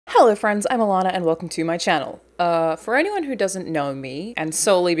Hello friends, I'm Alana and welcome to my channel. For anyone who doesn't know me, and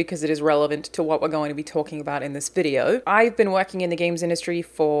solely because it is relevant to what we're going to be talking about in this video, I've been working in the games industry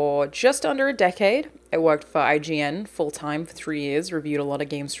for just under a decade. I worked for IGN full-time for 3 years, reviewed a lot of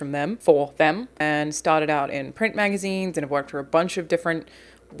games for them, and started out in print magazines and have worked for a bunch of different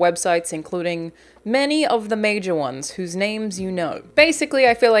websites, including many of the major ones whose names you know. Basically,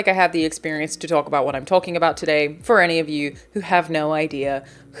 I feel like I have the experience to talk about what I'm talking about today for any of you who have no idea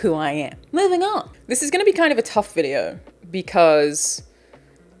who I am. Moving on. This is going to be kind of a tough video because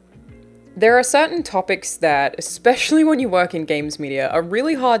there are certain topics that, especially when you work in games media, are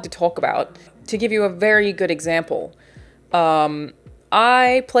really hard to talk about. To give you a very good example,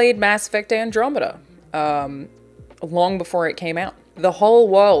 I played Mass Effect Andromeda long before it came out. The whole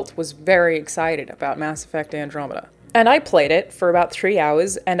world was very excited about Mass Effect Andromeda. And I played it for about 3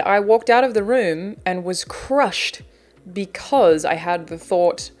 hours, and I walked out of the room and was crushed because I had the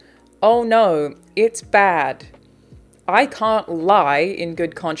thought, oh no, it's bad. I can't lie in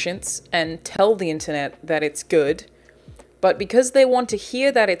good conscience and tell the internet that it's good, but because they want to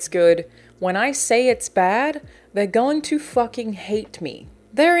hear that it's good, when I say it's bad, they're going to fucking hate me.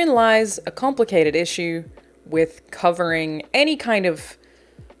 Therein lies a complicated issue with covering any kind of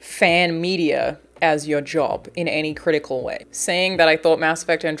fan media as your job in any critical way. Saying that I thought Mass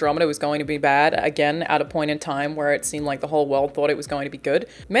Effect Andromeda was going to be bad, again, at a point in time where it seemed like the whole world thought it was going to be good,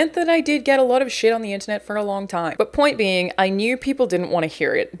 meant that I did get a lot of shit on the internet for a long time. But point being, I knew people didn't want to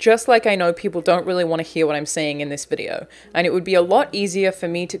hear it, just like I know people don't really want to hear what I'm saying in this video. And it would be a lot easier for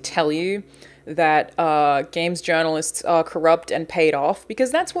me to tell you that games journalists are corrupt and paid off, because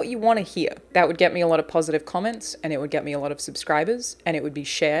that's what you want to hear. That would get me a lot of positive comments, and it would get me a lot of subscribers, and it would be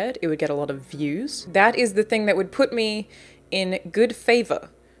shared, it would get a lot of views. That is the thing that would put me in good favor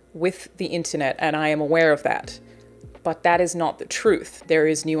with the internet, and I am aware of that. But that is not the truth. There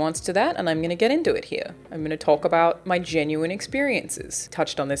is nuance to that, and I'm going to get into it here. I'm going to talk about my genuine experiences.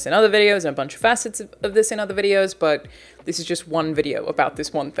 Touched on this in other videos and a bunch of facets of this in other videos, but this is just one video about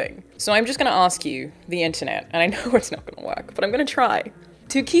this one thing. So I'm just going to ask you, the internet, and I know it's not going to work, but I'm going to try,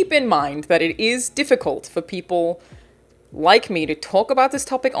 to keep in mind that it is difficult for people like me to talk about this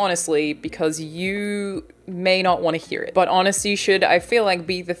topic honestly because you may not want to hear it. But honesty should, I feel like,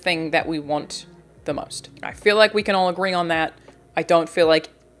 be the thing that we want the most. I feel like we can all agree on that. I don't feel like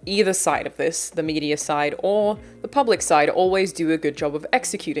either side of this, the media side or the public side, always do a good job of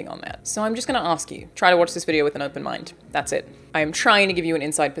executing on that. So I'm just going to ask you, try to watch this video with an open mind. That's it. I am trying to give you an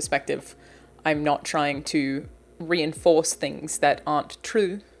inside perspective. I'm not trying to reinforce things that aren't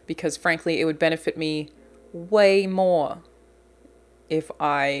true, because frankly, it would benefit me way more if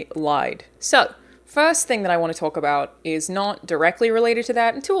I lied. So, first thing that I want to talk about is not directly related to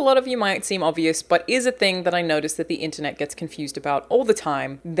that, and to a lot of you might seem obvious, but is a thing that I notice that the internet gets confused about all the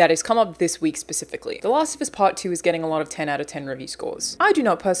time that has come up this week specifically. The Last of Us Part 2 is getting a lot of 10 out of 10 review scores. I do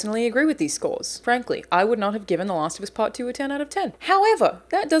not personally agree with these scores. Frankly, I would not have given The Last of Us Part 2 a 10 out of 10. However,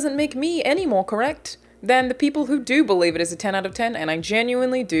 that doesn't make me any more correct than the people who do believe it is a 10 out of 10, and I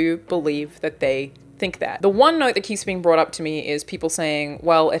genuinely do believe that they think that. The one note that keeps being brought up to me is people saying,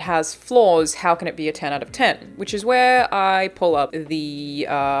 well, it has flaws, how can it be a 10 out of 10? Which is where I pull up the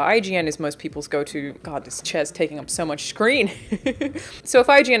IGN is most people's go-to. God, this chair's taking up so much screen. So if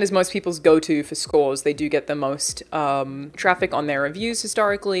IGN is most people's go-to for scores, they do get the most traffic on their reviews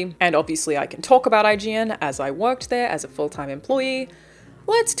historically. And obviously I can talk about IGN as I worked there as a full-time employee.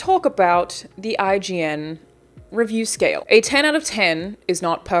 Let's talk about the IGN review scale. A 10 out of 10 is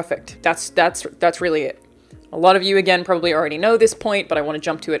not perfect. That's really it. A lot of you, again, probably already know this point, but I want to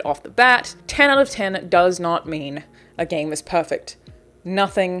jump to it off the bat. 10 out of 10 does not mean a game is perfect.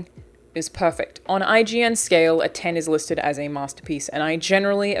 Nothing is perfect. On IGN scale, a 10 is listed as a masterpiece, and I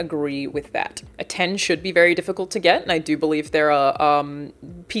generally agree with that. A 10 should be very difficult to get, and I do believe there are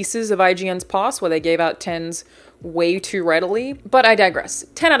pieces of IGN's past where they gave out 10s way too readily, but I digress.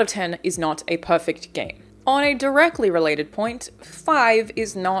 10 out of 10 is not a perfect game. On a directly related point, 5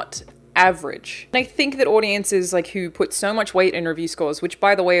 is not average. And I think that audiences like who put so much weight in review scores, which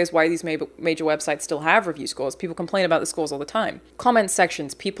by the way is why these major websites still have review scores. People complain about the scores all the time. Comment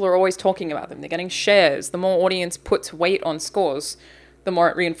sections, people are always talking about them. They're getting shares. The more audience puts weight on scores, the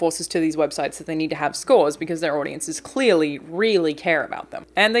more it reinforces to these websites that they need to have scores because their audiences clearly really care about them.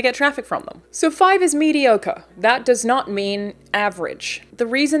 And they get traffic from them. So 5 is mediocre. That does not mean average. The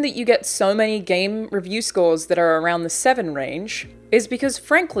reason that you get so many game review scores that are around the 7 range is because,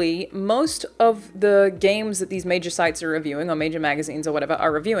 frankly, most of the games that these major sites are reviewing, or major magazines or whatever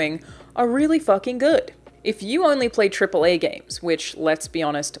are reviewing, are really fucking good. If you only play AAA games, which, let's be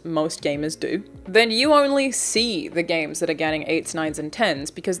honest, most gamers do, then you only see the games that are getting 8s, 9s, and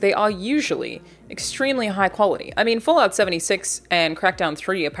 10s because they are usually extremely high quality. I mean, Fallout 76 and Crackdown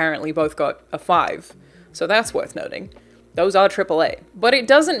 3 apparently both got a 5, so that's worth noting. Those are AAA. But it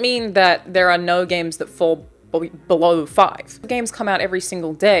doesn't mean that there are no games that fall below 5. Games come out every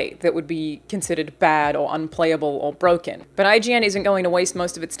single day that would be considered bad or unplayable or broken. But IGN isn't going to waste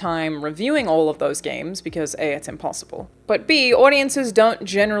most of its time reviewing all of those games because A, it's impossible. But B, audiences don't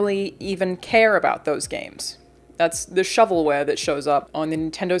generally even care about those games. That's the shovelware that shows up on the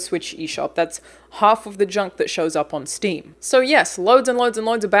Nintendo Switch eShop. That's half of the junk that shows up on Steam. So yes, loads and loads and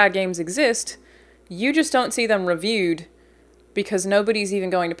loads of bad games exist. You just don't see them reviewed because nobody's even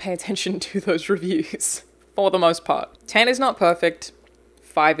going to pay attention to those reviews. For the most part. 10 is not perfect,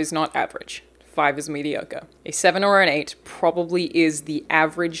 5 is not average, 5 is mediocre. A 7 or an 8 probably is the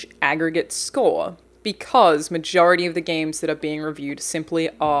average aggregate score because majority of the games that are being reviewed simply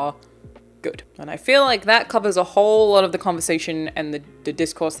are good. And I feel like that covers a whole lot of the conversation and the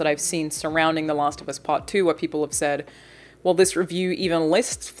discourse that I've seen surrounding The Last of Us Part 2, where people have said, well, this review even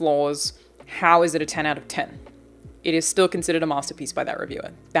lists flaws, how is it a 10 out of 10? It is still considered a masterpiece by that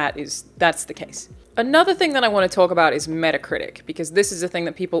reviewer. That's the case. Another thing that I want to talk about is Metacritic, because this is a thing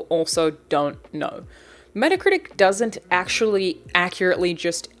that people also don't know. Metacritic doesn't actually accurately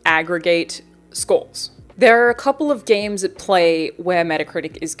just aggregate scores. There are a couple of games at play where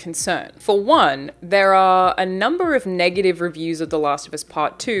Metacritic is concerned. For one, there are a number of negative reviews of The Last of Us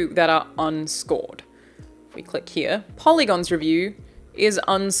Part 2 that are unscored. If we click here, Polygon's review is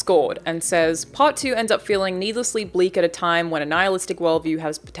unscored and says, Part 2 ends up feeling needlessly bleak at a time when a nihilistic worldview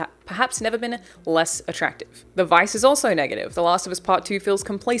has perhaps never been less attractive. The Vice is also negative. The Last of Us Part 2 feels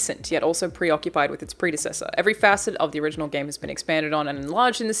complacent, yet also preoccupied with its predecessor. Every facet of the original game has been expanded on and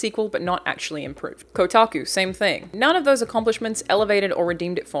enlarged in the sequel, but not actually improved. Kotaku, same thing. None of those accomplishments elevated or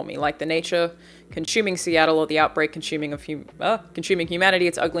redeemed it for me, like the nature consuming Seattle or the outbreak consuming humanity,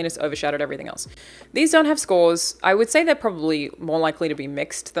 its ugliness overshadowed everything else. These don't have scores. I would say they're probably more likely to be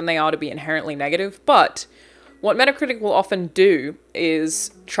mixed than they are to be inherently negative, but what Metacritic will often do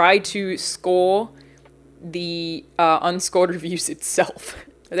is try to score the unscored reviews itself.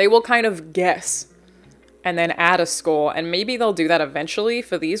 They will kind of guess and then add a score, and maybe they'll do that eventually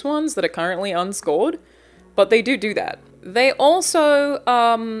for these ones that are currently unscored, but they do that. They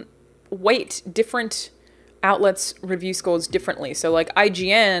also weight different outlets' review scores differently. So like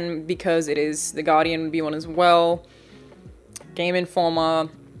IGN, because it is The Guardian would be one as well, Game Informer,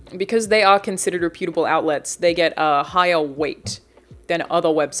 because they are considered reputable outlets, they get a higher weight than other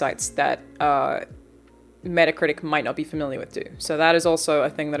websites that Metacritic might not be familiar with too. So that is also a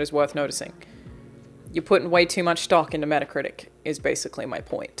thing that is worth noticing. You're putting way too much stock into Metacritic, is basically my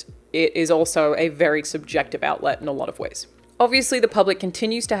point. It is also a very subjective outlet in a lot of ways. Obviously, the public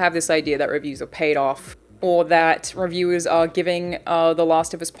continues to have this idea that reviews are paid off, or that reviewers are giving The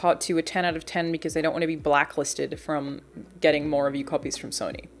Last of Us Part 2 a 10 out of 10 because they don't want to be blacklisted from getting more review copies from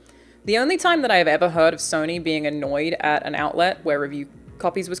Sony. The only time that I have ever heard of Sony being annoyed at an outlet where review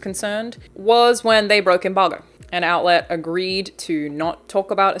copies was concerned was when they broke embargo. An outlet agreed to not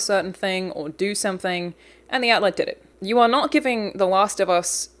talk about a certain thing or do something, and the outlet did it. You are not giving The Last of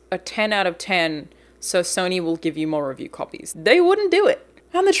Us a 10 out of 10 so Sony will give you more review copies. They wouldn't do it.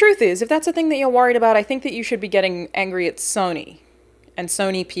 And the truth is, if that's a thing that you're worried about, I think that you should be getting angry at Sony and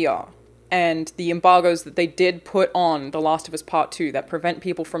Sony PR and the embargoes that they did put on The Last of Us Part 2 that prevent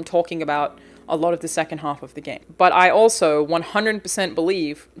people from talking about a lot of the second half of the game. But I also 100%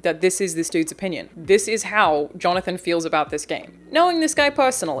 believe that this is this dude's opinion. This is how Jonathan feels about this game. Knowing this guy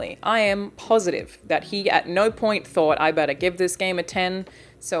personally, I am positive that he at no point thought, I better give this game a 10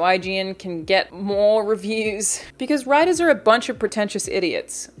 so IGN can get more reviews. Because writers are a bunch of pretentious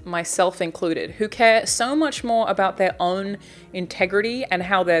idiots, myself included, who care so much more about their own integrity and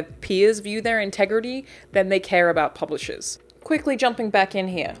how their peers view their integrity than they care about publishers. Quickly jumping back in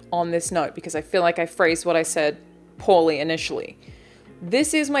here on this note, because I feel like I phrased what I said poorly initially.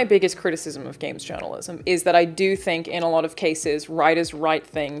 This is my biggest criticism of games journalism, is that I do think in a lot of cases writers write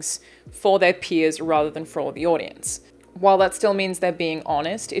things for their peers rather than for the audience. While that still means they're being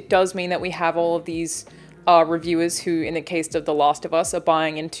honest, it does mean that we have all of these reviewers who, in the case of The Last of Us, are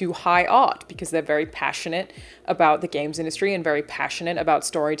buying into high art because they're very passionate about the games industry and very passionate about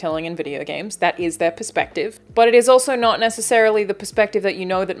storytelling in video games. That is their perspective. But it is also not necessarily the perspective that you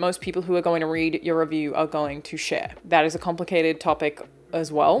know that most people who are going to read your review are going to share. That is a complicated topic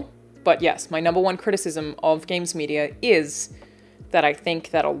as well. But yes, my number one criticism of games media is that I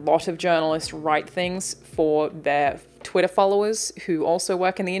think that a lot of journalists write things Twitter followers who also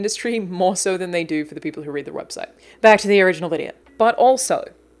work in the industry more so than they do for the people who read the website. Back to the original video. But also,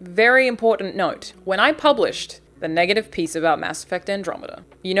 very important note, when I published the negative piece about Mass Effect Andromeda,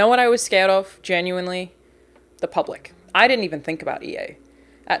 you know what I was scared of, genuinely? The public. I didn't even think about EA.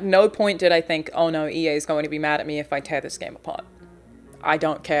 At no point did I think, oh no, EA is going to be mad at me if I tear this game apart. I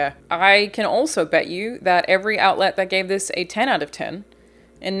don't care. I can also bet you that every outlet that gave this a 10 out of 10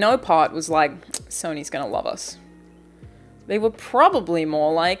 in no part was like, Sony's gonna love us. They were probably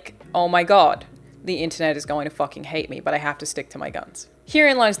more like, oh my god, the internet is going to fucking hate me, but I have to stick to my guns.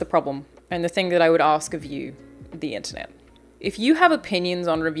 Herein lies the problem, and the thing that I would ask of you, the internet. If you have opinions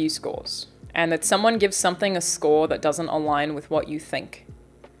on review scores, and that someone gives something a score that doesn't align with what you think,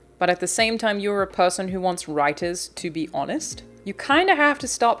 but at the same time you're a person who wants writers to be honest, you kind of have to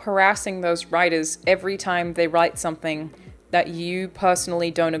stop harassing those writers every time they write something that you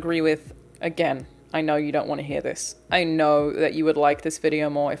personally don't agree with. Again, I know you don't want to hear this. I know that you would like this video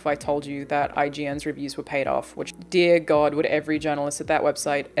more if I told you that IGN's reviews were paid off, which, dear God, would every journalist at that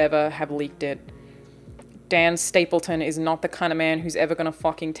website ever have leaked it. Dan Stapleton is not the kind of man who's ever gonna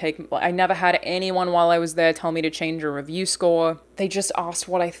fucking take... I never had anyone while I was there tell me to change a review score. They just asked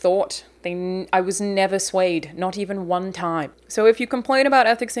what I thought. I was never swayed, not even one time. So if you complain about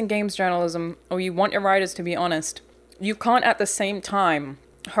ethics in games journalism, or you want your writers to be honest, you can't at the same time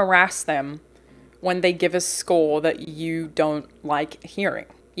harass them when they give a score that you don't like hearing,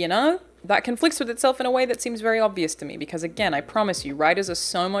 you know? That conflicts with itself in a way that seems very obvious to me, because again, I promise you, writers are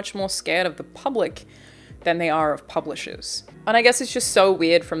so much more scared of the public than they are of publishers. And I guess it's just so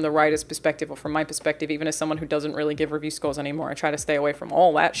weird from the writer's perspective, or from my perspective, even as someone who doesn't really give review scores anymore. I try to stay away from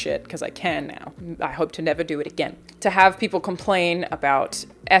all that shit, because I can now. I hope to never do it again. To have people complain about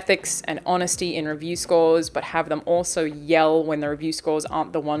ethics and honesty in review scores, but have them also yell when the review scores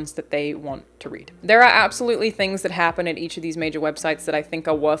aren't the ones that they want to read. There are absolutely things that happen at each of these major websites that I think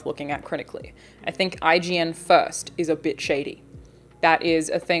are worth looking at critically. I think IGN First is a bit shady. That is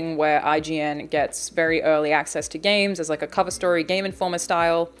a thing where IGN gets very early access to games as like a cover story, Game Informer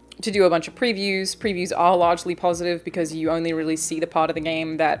style, to do a bunch of previews. Previews are largely positive because you only really see the part of the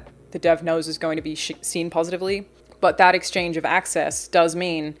game that the dev knows is going to be seen positively. But that exchange of access does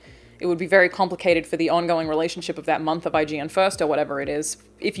mean it would be very complicated for the ongoing relationship of that month of IGN First or whatever it is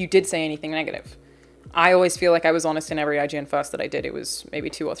if you did say anything negative. I always feel like I was honest in every IGN First that I did. It was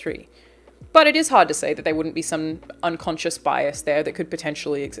maybe 2 or 3. But it is hard to say that there wouldn't be some unconscious bias there that could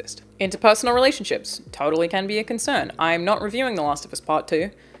potentially exist. Interpersonal relationships totally can be a concern. I'm not reviewing The Last of Us Part 2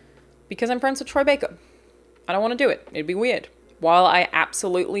 because I'm friends with Troy Baker. I don't want to do it. It'd be weird. While I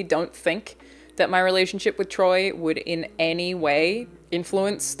absolutely don't think that my relationship with Troy would in any way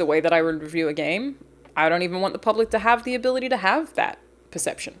influence the way that I would review a game, I don't even want the public to have the ability to have that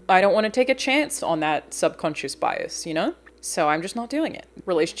perception. I don't want to take a chance on that subconscious bias, you know? So I'm just not doing it.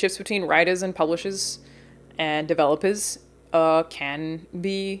 Relationships between writers and publishers and developers can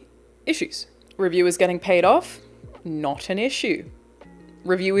be issues. Reviewers getting paid off? Not an issue.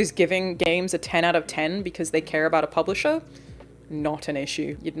 Reviewers giving games a 10 out of 10 because they care about a publisher? Not an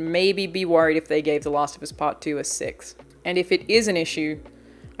issue. You'd maybe be worried if they gave The Last of Us Part 2 a 6. And if it is an issue,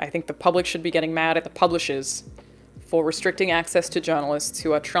 I think the public should be getting mad at the publishers for restricting access to journalists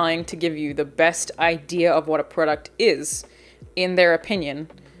who are trying to give you the best idea of what a product is, in their opinion,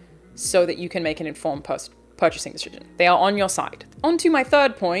 so that you can make an informed purchasing decision. They are on your side. On to my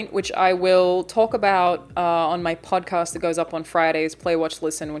third point, which I will talk about on my podcast that goes up on Fridays, Play, Watch,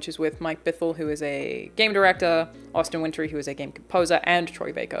 Listen, which is with Mike Bithell, who is a game director, Austin Wintory, who is a game composer, and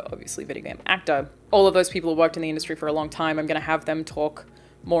Troy Baker, obviously video game actor. All of those people have worked in the industry for a long time. I'm going to have them talk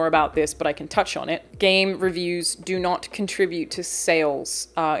more about this, but I can touch on it. Game reviews do not contribute to sales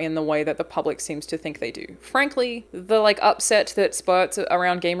in the way that the public seems to think they do. Frankly, the upset that spurts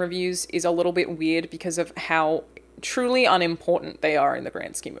around game reviews is a little bit weird because of how truly unimportant they are in the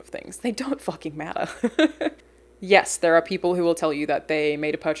grand scheme of things. They don't fucking matter. Yes, there are people who will tell you that they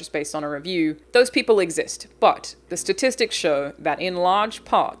made a purchase based on a review. Those people exist, but the statistics show that in large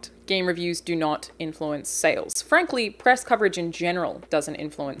part, game reviews do not influence sales. Frankly, press coverage in general doesn't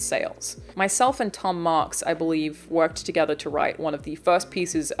influence sales. Myself and Tom Marks, I believe, worked together to write one of the first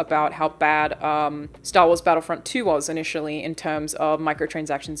pieces about how bad Star Wars Battlefront 2 was initially in terms of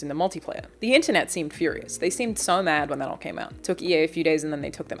microtransactions in the multiplayer. The internet seemed furious. They seemed so mad when that all came out. It took EA a few days and then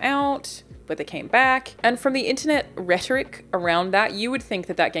they took them out, but they came back. And from the internet rhetoric around that, you would think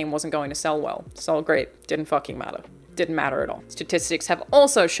that that game wasn't going to sell well. Sold great. Didn't fucking matter. Didn't matter at all. Statistics have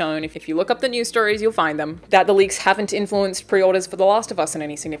also shown, if you look up the news stories, you'll find them, that the leaks haven't influenced pre-orders for The Last of Us in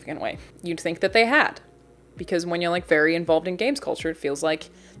any significant way. You'd think that they had. Because when you're very involved in games culture, it feels like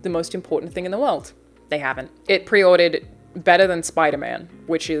the most important thing in the world. They haven't. It pre-ordered better than Spider-Man,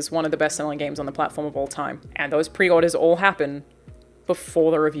 which is one of the best-selling games on the platform of all time. And those pre-orders all happen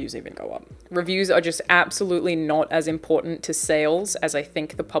before the reviews even go up. Reviews are just absolutely not as important to sales as I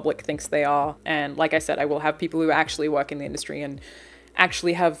think the public thinks they are. And like I said, I will have people who actually work in the industry and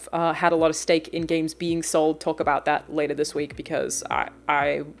actually have had a lot of stake in games being sold talk about that later this week, because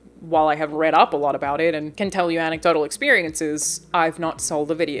while I have read up a lot about it and can tell you anecdotal experiences, I've not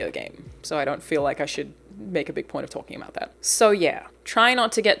sold a video game. So I don't feel like I should make a big point of talking about that. So yeah, try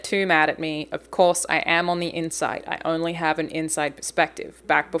not to get too mad at me. Of course, I am on the inside. I only have an inside perspective.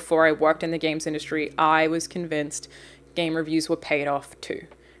 Back before I worked in the games industry, I was convinced game reviews were paid off too.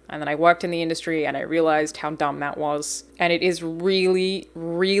 And then I worked in the industry and I realized how dumb that was. And it is really,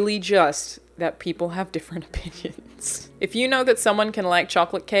 really just that people have different opinions. If you know that someone can like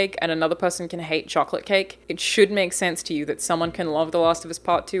chocolate cake and another person can hate chocolate cake, it should make sense to you that someone can love The Last of Us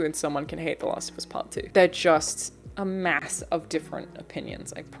Part 2 and someone can hate The Last of Us Part 2. They're just a mass of different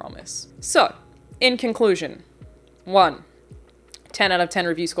opinions, I promise. So, in conclusion, 1. 10 out of 10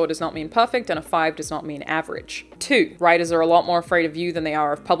 review score does not mean perfect, and a 5 does not mean average. 2. Writers are a lot more afraid of you than they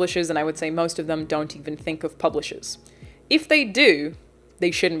are of publishers, and I would say most of them don't even think of publishers. If they do, they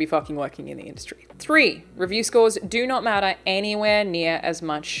shouldn't be fucking working in the industry. 3. Review scores do not matter anywhere near as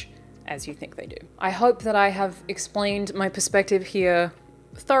much as you think they do. I hope that I have explained my perspective here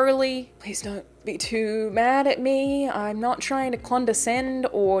thoroughly. Please don't be too mad at me. I'm not trying to condescend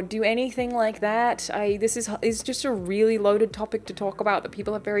or do anything like that. This is just a really loaded topic to talk about that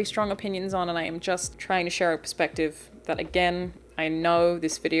people have very strong opinions on, and I am just trying to share a perspective that, again, I know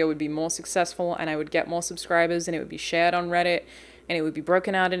this video would be more successful and I would get more subscribers and it would be shared on Reddit and it would be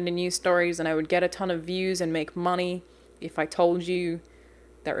broken out into news stories and I would get a ton of views and make money if I told you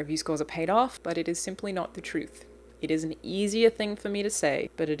that review scores are paid off, but it is simply not the truth. It is an easier thing for me to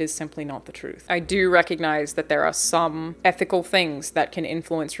say, but it is simply not the truth. I do recognize that there are some ethical things that can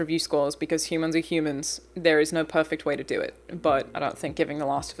influence review scores because humans are humans. There is no perfect way to do it, but I don't think giving The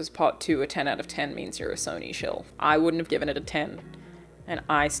Last of Us Part 2 a 10 out of 10 means you're a Sony shill. I wouldn't have given it a 10, and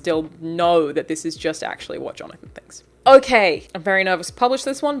I still know that this is just actually what Jonathan thinks. Okay, I'm very nervous to publish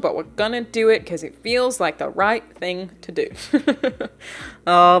this one, but we're gonna do it because it feels like the right thing to do.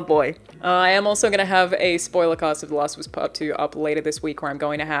 Oh boy. I am also gonna have a spoiler cast of The Last of Us Part 2 up later this week where I'm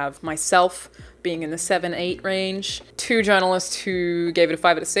going to have myself being in the 7-8 range, 2 journalists who gave it a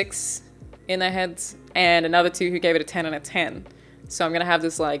 5 out of 6 in their heads, and another 2 who gave it a 10 out of 10. So I'm gonna have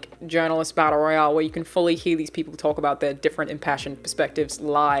this like journalist battle royale where you can fully hear these people talk about their different impassioned perspectives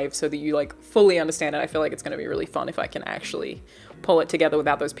live so that you like fully understand it. I feel like it's gonna be really fun if I can actually pull it together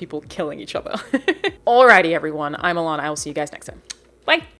without those people killing each other. Alrighty everyone, I'm Alana, I will see you guys next time. Bye!